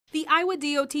Iowa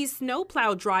DOT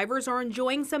snowplow drivers are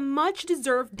enjoying some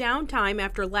much-deserved downtime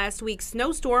after last week's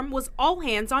snowstorm was all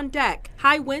hands on deck.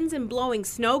 High winds and blowing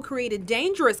snow created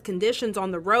dangerous conditions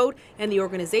on the road, and the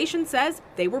organization says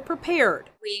they were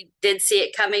prepared. We did see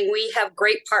it coming. We have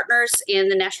great partners in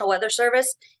the National Weather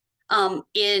Service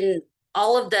in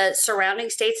all of the surrounding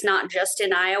states, not just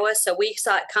in Iowa. So we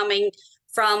saw it coming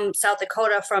from South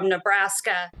Dakota, from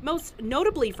Nebraska. Most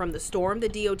notably from the storm, the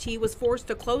DOT was forced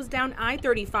to close down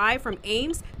I-35 from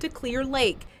Ames to Clear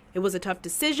Lake. It was a tough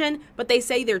decision, but they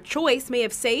say their choice may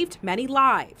have saved many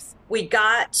lives. We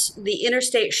got the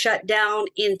interstate shut down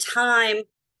in time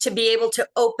to be able to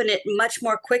open it much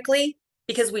more quickly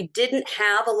because we didn't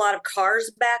have a lot of cars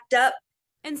backed up.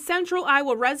 And Central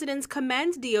Iowa residents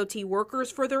commend DOT workers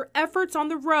for their efforts on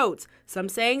the roads, some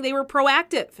saying they were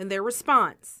proactive in their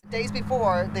response. Days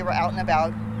before, they were out and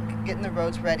about getting the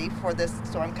roads ready for this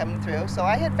storm coming through, so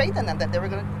I had faith in them that they were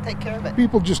going to take care of it.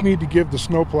 People just need to give the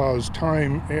snowplows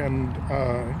time and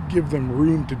give them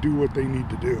room to do what they need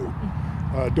to do.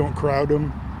 Don't crowd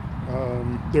them.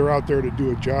 They're out there to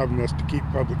do a job, and that's to keep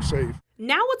public safe.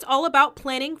 Now it's all about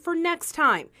planning for next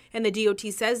time, and the DOT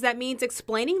says that means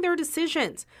explaining their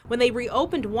decisions. When they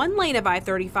reopened one lane of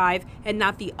I-35 and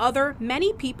not the other,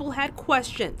 many people had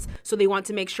questions, so they want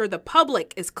to make sure the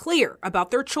public is clear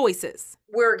about their choices.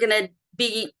 We're going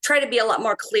to try to be a lot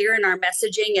more clear in our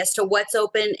messaging as to what's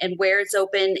open and where it's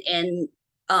open, and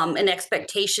an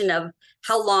expectation of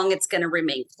how long it's going to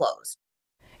remain closed.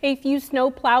 A few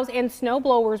snow plows and snow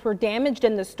blowers were damaged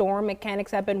in the storm.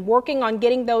 Mechanics have been working on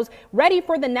getting those ready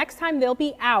for the next time they'll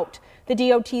be out. The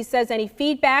DOT says any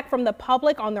feedback from the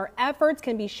public on their efforts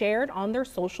can be shared on their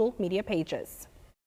social media pages.